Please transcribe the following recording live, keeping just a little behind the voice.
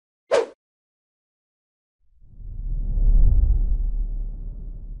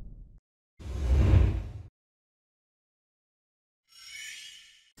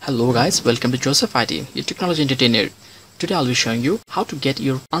Hello guys, welcome to Joseph IT, your technology entertainer. Today I'll be showing you how to get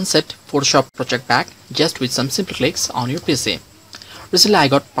your unsaved Photoshop project back just with some simple clicks on your PC. Recently I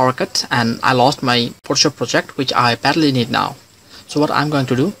got power cut and I lost my Photoshop project which I badly need now. So what I'm going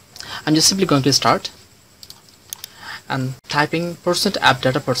to do, I'm just simply going to start and typing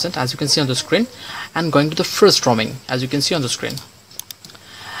 %appdata% as you can see on the screen and going to the first drawing as you can see on the screen.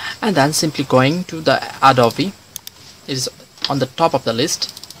 And then simply going to the Adobe, it is on the top of the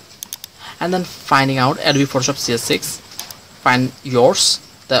list, and then finding out Adobe Photoshop CS6, find yours,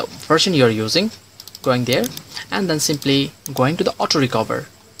 the version you're using, going there, and then simply going to the auto recover,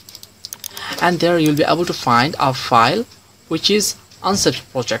 and there you'll be able to find a file which is unsaved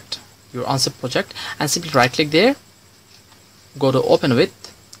project, your unsaved project, and simply right click there, go to open with,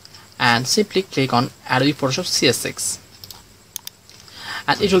 and simply click on Adobe Photoshop CS6,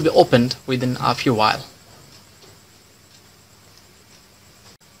 and it will be opened within a few while.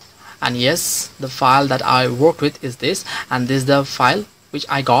 And yes, the file that I worked with is this, and this is the file which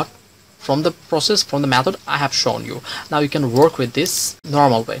I got from the process, from the method I have shown you. Now you can work with this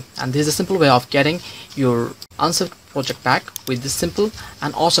normal way, and this is a simple way of getting your unsaved project back with this simple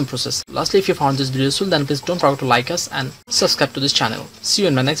and awesome process. Lastly, if you found this video useful, then please don't forget to like us and subscribe to this channel. See you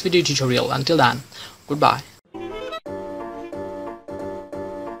in my next video tutorial. Until then, goodbye.